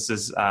the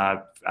business's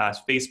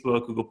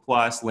Facebook, Google+,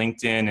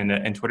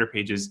 LinkedIn, and Twitter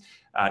pages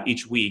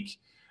each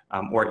week,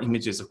 or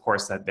images, of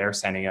course, that they're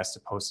sending us to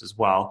post as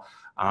well.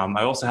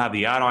 I also have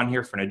the add-on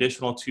here for an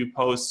additional 2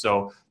 posts.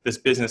 So this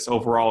business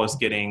overall is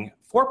getting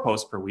 4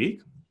 posts per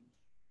week.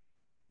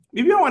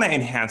 Maybe I want to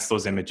enhance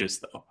those images,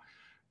 though.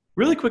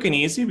 Really quick and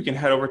easy, we can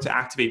head over to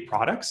Activate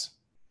Products.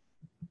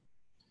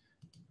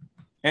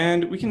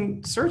 And we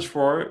can search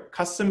for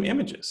custom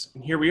images.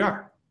 And here we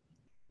are.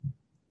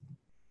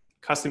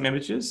 Custom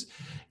images.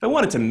 If I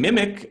wanted to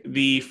mimic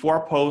the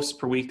 4 posts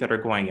per week that are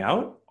going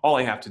out, all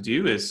I have to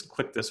do is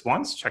click this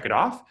once, check it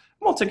off, and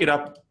we'll take it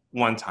up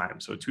 1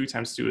 time. So 2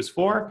 times 2 is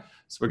 4.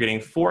 So we're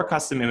getting 4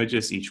 custom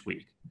images each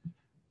week.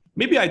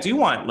 Maybe I do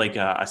want like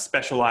a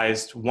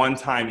specialized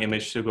one-time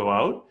image to go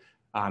out.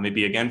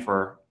 Maybe again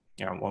for,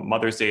 well,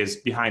 Mother's Day is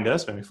behind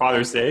us, maybe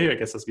Father's Day, I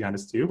guess that's behind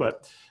us too,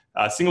 but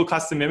a single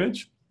custom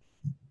image.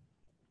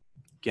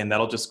 Again,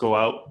 that'll just go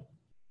out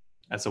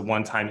as a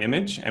one-time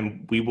image,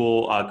 and we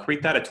will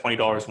create that at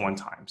 $20 one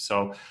time.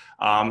 So,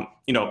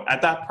 you know,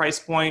 at that price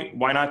point,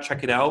 why not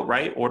check it out,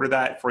 right? Order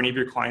that for any of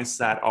your clients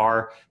that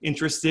are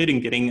interested in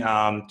getting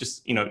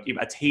just, you know,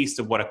 a taste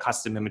of what a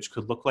custom image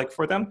could look like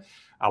for them.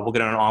 We'll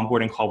get on an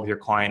onboarding call with your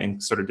client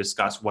and sort of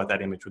discuss what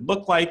that image would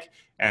look like,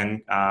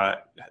 and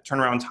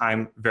turnaround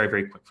time very,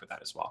 very quick for that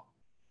as well.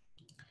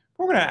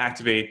 We're going to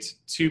activate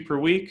 4 per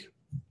week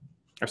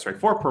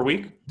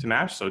to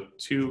match. So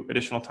 2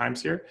 additional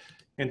times here.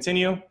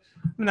 Continue.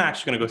 I'm not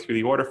actually going to go through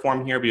the order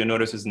form here, but you'll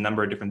notice there's a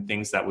number of different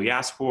things that we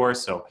ask for.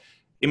 So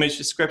image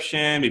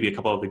description, maybe a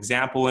couple of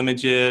example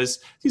images.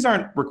 These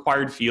aren't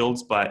required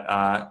fields, but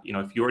you know,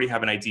 if you already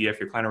have an idea, if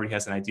your client already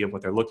has an idea of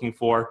what they're looking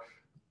for,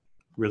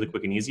 really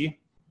quick and easy.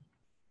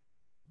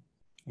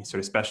 Any sort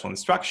of special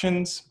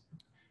instructions.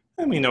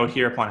 And we note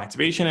here upon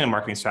activation, and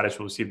marketing strategist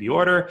will receive the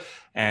order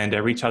and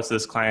reach out to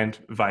this client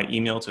via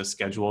email to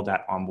schedule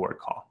that onboard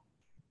call.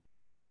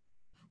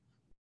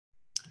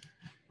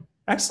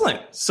 Excellent.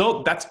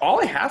 So that's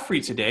all I have for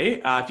you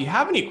today. If you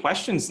have any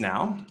questions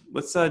now,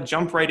 let's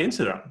jump right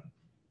into them.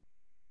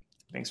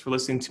 Thanks for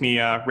listening to me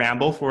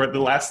ramble for the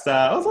last,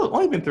 it's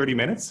only been 30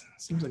 minutes.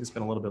 Seems like it's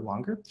been a little bit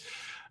longer.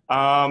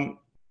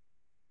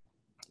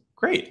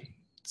 Great.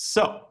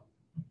 So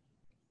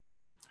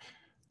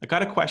I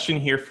got a question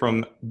here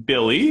from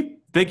Billy.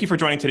 Thank you for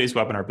joining today's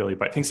webinar, Billy,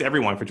 but thanks to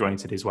everyone for joining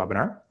today's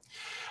webinar.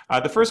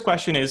 The first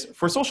question is,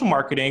 for social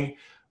marketing,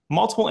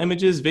 multiple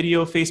images,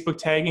 video, Facebook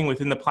tagging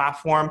within the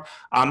platform.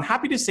 I'm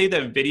happy to say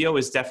that video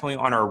is definitely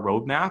on our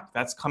roadmap.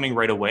 That's coming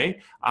right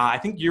away. I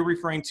think you're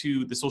referring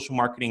to the social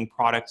marketing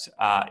product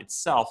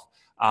itself.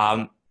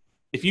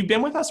 If you've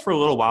been with us for a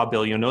little while,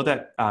 Bill, you'll know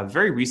that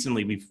very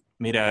recently we've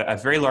made a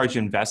very large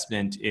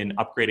investment in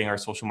upgrading our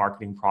social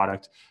marketing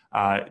product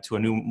to a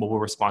new mobile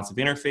responsive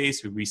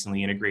interface. We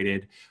recently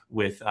integrated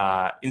with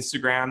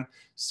Instagram.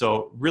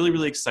 So really,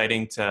 really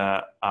exciting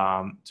to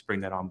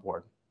bring that on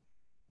board.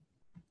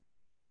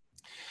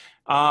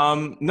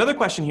 Another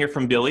question here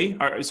from Billy.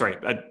 Sorry,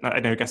 I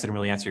guess I didn't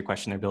really answer your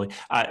question there, Billy.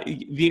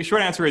 The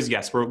short answer is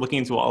yes, we're looking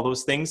into all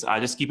those things.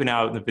 Just keep an eye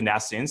out on the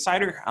Vendasta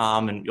Insider,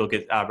 and you'll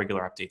get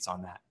regular updates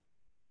on that.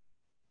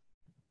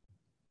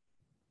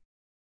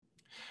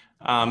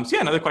 So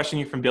yeah, another question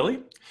here from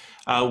Billy.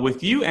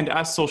 With you and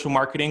us social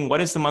marketing, what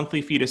is the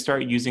monthly fee to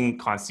start using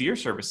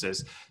concierge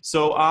services?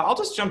 So I'll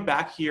just jump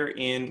back here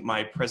in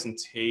my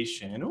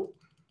presentation. Oh,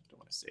 don't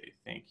want to say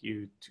thank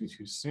you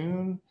too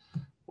soon.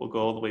 We'll go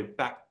all the way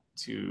back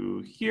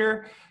to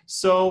here.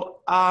 So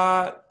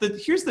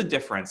here's the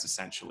difference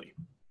essentially.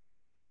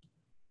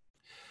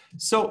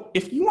 So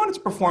if you wanted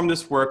to perform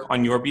this work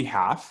on your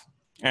behalf,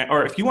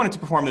 or if you wanted to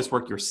perform this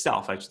work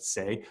yourself, I should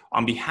say,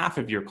 on behalf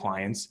of your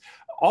clients,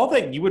 all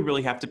that you would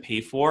really have to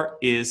pay for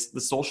is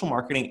the social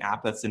marketing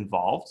app that's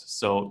involved.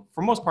 So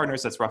for most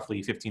partners, that's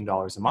roughly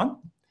 $15 a month.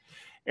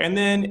 And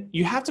then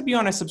you have to be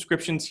on a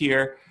subscription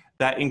tier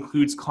that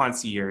includes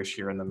concierge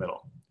here in the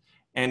middle.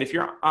 And if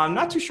you're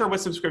not too sure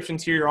what subscription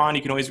tier you're on,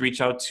 you can always reach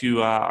out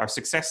to our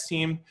success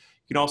team.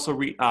 You can also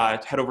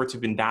head over to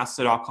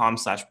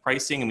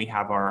vendasta.com/pricing, and we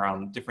have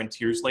our different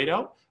tiers laid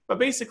out. But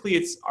basically,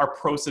 it's our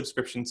pro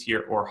subscription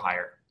tier or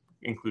higher,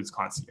 includes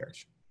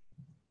concierge.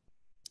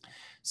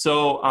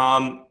 So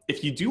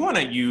if you do want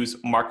to use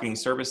marketing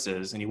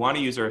services and you want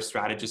to use our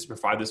strategist to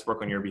provide this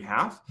work on your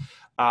behalf,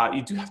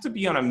 you do have to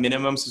be on a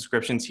minimum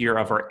subscription tier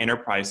of our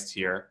enterprise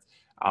tier,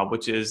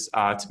 which is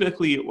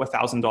typically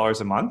 $1,000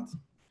 a month.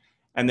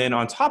 And then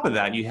on top of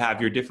that, you have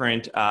your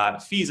different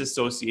fees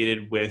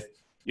associated with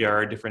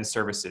your different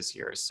services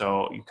here.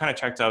 So you kind of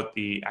checked out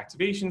the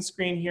activation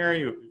screen here.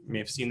 You may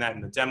have seen that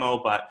in the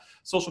demo, but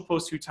social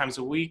posts 2 times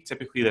a week,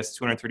 typically that's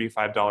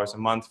 $235 a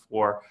month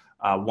for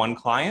one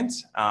client.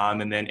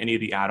 And then any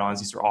of the add-ons,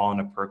 these are all on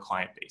a per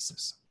client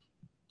basis.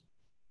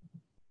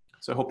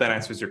 So I hope that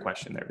answers your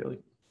question there, Billy.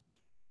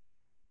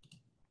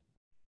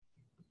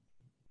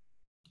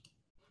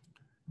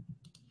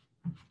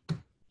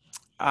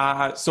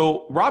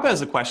 So Rob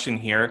has a question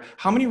here.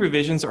 How many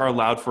revisions are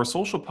allowed for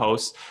social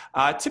posts?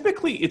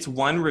 Typically it's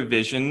 1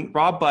 revision,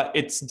 Rob, but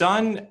it's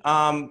done,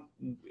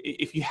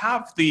 if you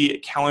have the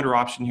calendar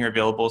option here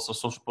available, so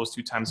social posts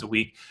 2 times a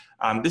week,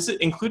 this is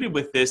included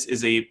with this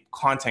is a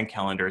content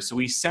calendar. So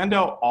we send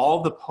out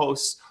all the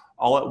posts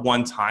all at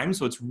one time.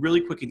 So it's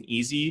really quick and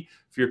easy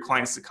for your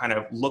clients to kind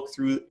of look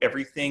through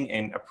everything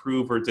and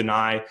approve or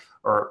deny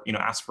or, you know,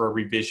 ask for a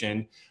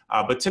revision.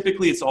 But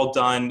typically it's all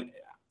done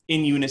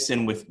in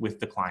unison with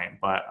the client,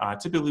 but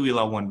typically we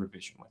allow 1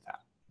 revision with that.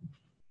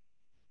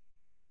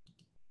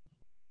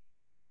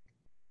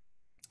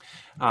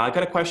 I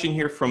got a question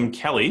here from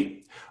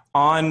Kelly.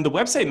 On the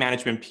website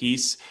management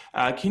piece,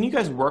 can you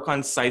guys work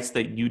on sites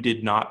that you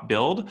did not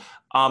build?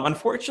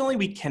 Unfortunately,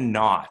 we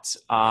cannot.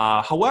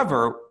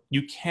 However,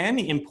 you can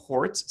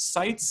import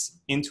sites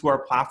into our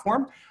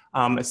platform,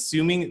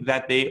 assuming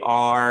that they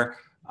are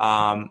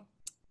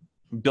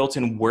built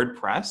in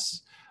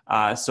WordPress.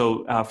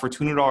 For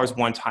 $200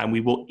 one time, we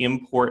will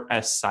import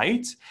a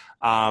site.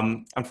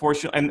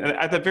 Unfortunately, and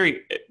at the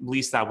very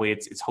least that way,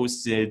 it's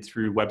hosted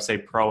through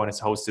Website Pro and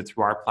it's hosted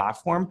through our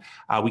platform.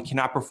 We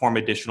cannot perform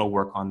additional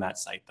work on that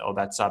site though.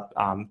 That's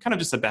kind of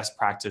just a best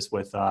practice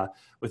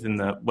within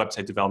the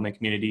website development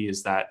community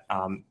is that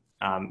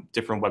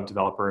different web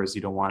developers,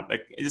 you don't want,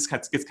 like, it just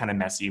gets kind of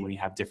messy when you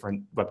have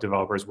different web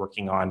developers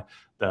working on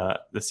the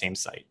same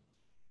site.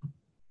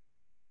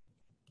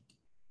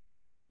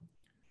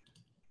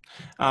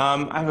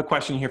 I have a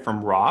question here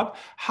from Rob.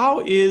 How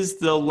is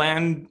the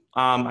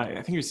I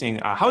think you're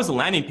saying, how is the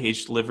landing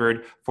page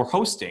delivered for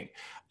hosting?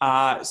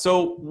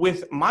 So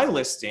with my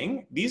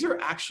listing, these are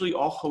actually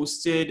all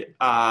hosted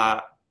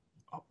on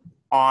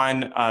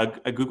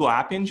a Google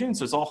App Engine.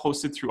 So it's all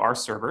hosted through our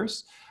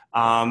servers.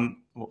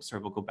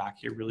 Sorry, we'll go back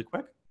here really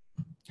quick.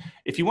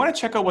 If you want to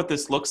check out what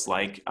this looks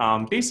like,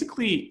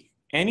 basically,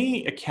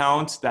 any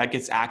account that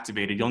gets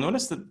activated, you'll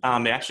notice that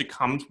it actually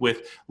comes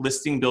with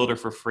Listing Builder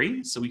for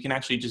free. So we can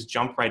actually just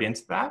jump right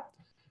into that.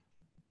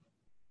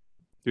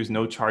 There's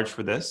no charge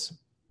for this.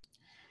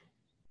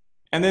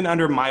 And then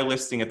under My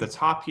Listing at the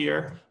top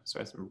here, so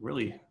it's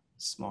really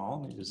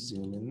small. Let me just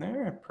zoom in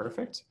there.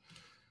 Perfect.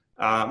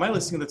 My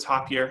Listing at the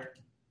top here.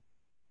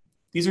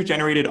 These are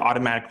generated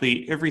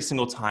automatically every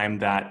single time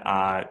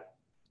that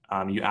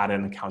you add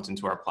an account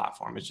into our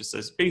platform. It's just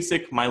this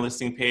basic My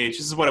Listing page.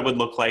 This is what it would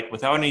look like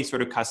without any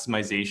sort of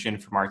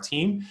customization from our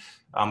team.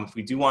 If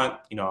we do want,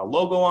 a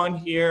logo on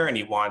here and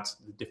you want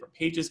the different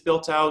pages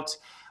built out,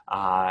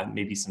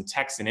 maybe some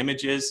text and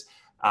images,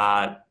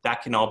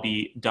 that can all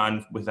be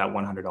done with that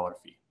 $100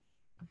 fee.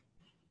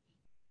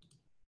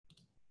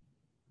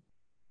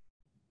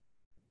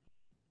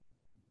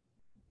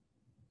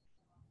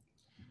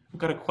 I've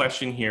got a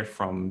question here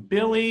from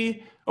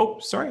Billy. Oh,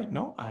 sorry,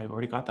 no, I've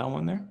already got that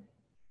one there.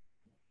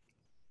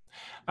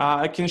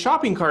 Can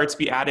shopping carts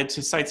be added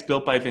to sites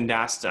built by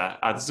Vendasta?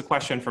 This is a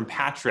question from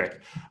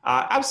Patrick.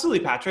 Absolutely,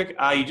 Patrick.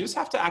 You just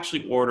have to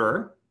actually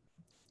order.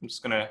 I'm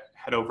just going to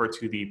head over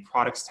to the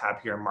products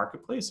tab here in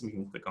Marketplace, and we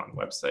can click on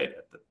website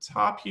at the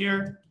top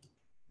here.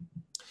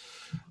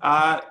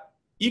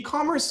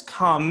 E-commerce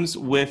comes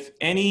with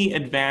any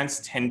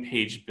advanced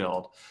 10-page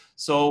build.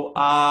 So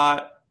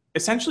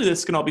essentially,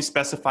 this can all be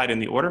specified in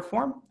the order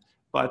form.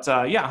 But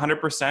yeah,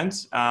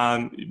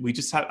 100%. We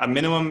just have a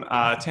minimum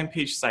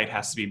 10-page site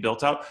has to be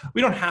built out.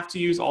 We don't have to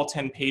use all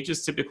 10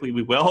 pages. Typically,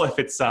 we will if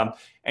it's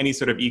any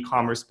sort of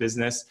e-commerce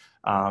business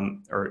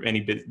or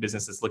any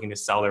business that's looking to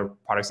sell their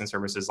products and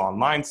services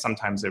online.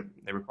 Sometimes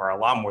they require a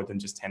lot more than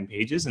just 10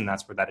 pages, and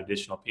that's where that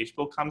additional page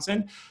build comes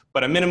in.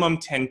 But a minimum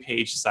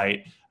 10-page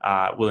site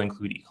will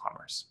include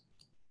e-commerce.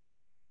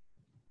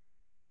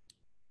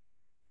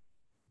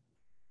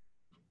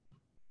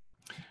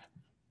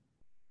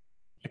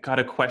 I got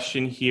a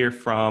question here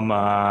from,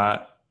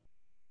 I'm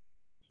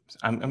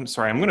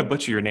sorry, I'm going to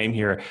butcher your name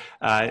here.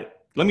 Let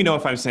me know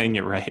if I'm saying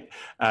it right.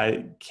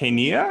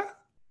 Kenia?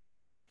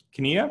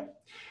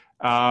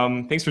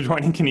 Thanks for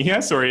joining,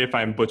 Kenia. Sorry if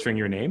I'm butchering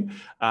your name.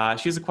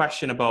 She has a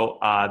question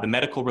about the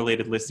medical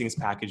related listings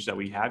package that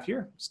we have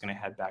here. I'm just going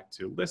to head back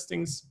to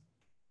listings.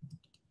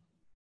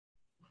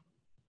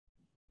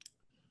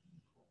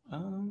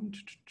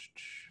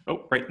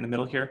 Oh, right in the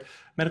middle here,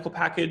 medical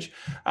package.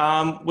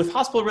 With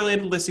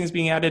hospital-related listings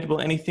being added,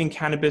 will anything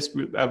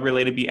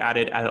cannabis-related be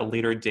added at a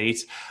later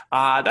date?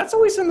 That's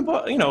always in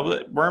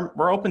the,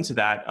 we're open to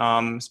that,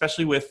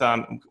 especially with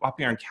up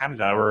here in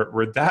Canada,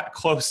 we're that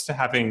close to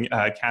having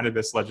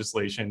cannabis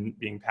legislation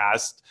being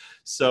passed.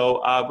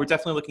 So we're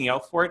definitely looking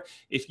out for it.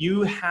 If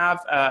you have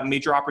a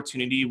major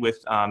opportunity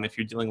with, if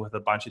you're dealing with a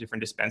bunch of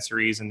different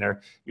dispensaries and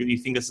you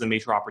think this is a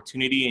major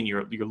opportunity and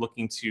you're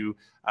looking to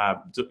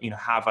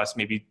have us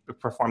maybe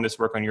perform this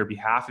work on your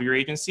behalf of your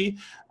agency,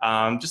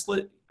 just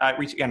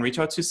reach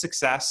out to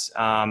Success.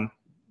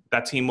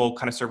 That team will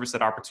kind of service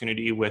that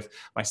opportunity with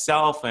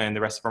myself and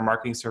the rest of our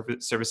marketing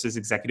services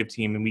executive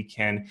team, and we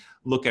can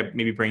look at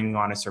maybe bringing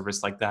on a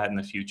service like that in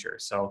the future.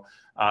 So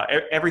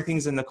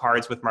everything's in the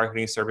cards with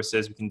marketing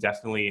services. We can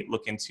definitely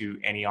look into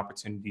any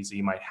opportunities that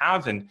you might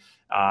have and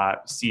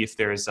see if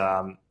there's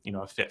a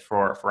fit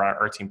for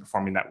our team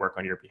performing that work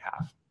on your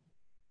behalf.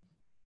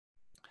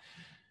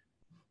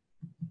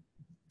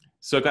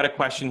 So I got a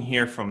question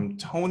here from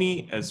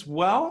Tony as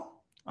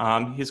well.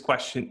 His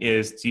question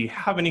is, do you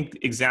have any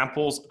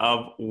examples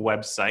of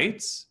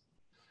websites?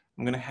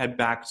 I'm going to head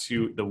back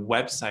to the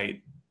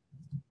website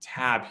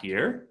tab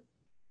here.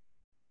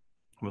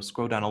 We'll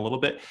scroll down a little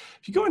bit.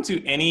 If you go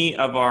into any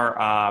of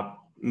our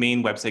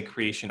main website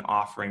creation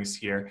offerings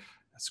here,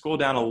 scroll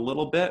down a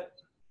little bit.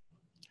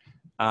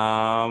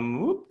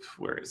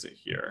 Where is it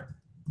here?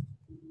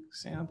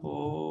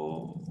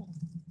 Example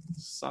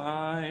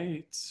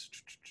site.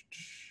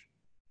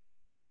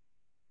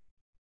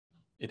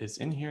 It is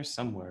in here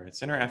somewhere.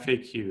 It's in our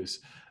FAQs.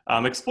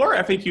 Explore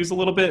our FAQs a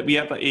little bit. We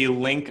have a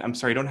link. I'm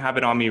sorry, I don't have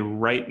it on me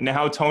right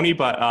now, Tony,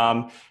 but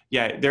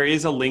yeah, there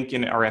is a link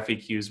in our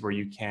FAQs where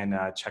you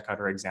can check out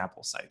our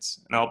example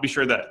sites. And I'll be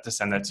sure to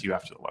send that to you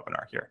after the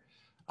webinar here.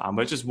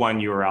 But it's just one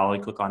URL.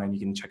 You click on it and you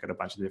can check out a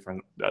bunch of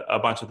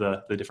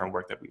the different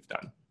work that we've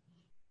done.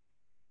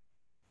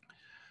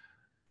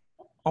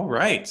 All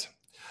right.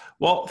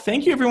 Well,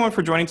 thank you everyone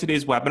for joining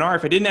today's webinar.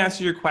 If I didn't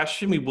answer your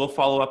question, we will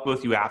follow up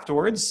with you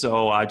afterwards.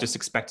 So just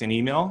expect an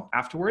email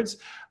afterwards.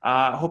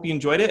 Hope you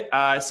enjoyed it.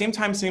 Same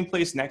time, same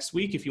place next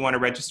week. If you want to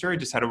register,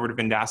 just head over to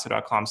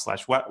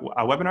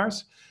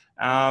vendasta.com/webinars.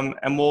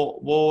 And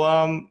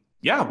we'll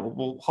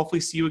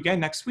hopefully see you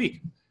again next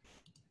week.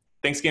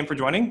 Thanks again for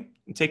joining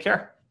and take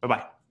care.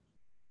 Bye-bye.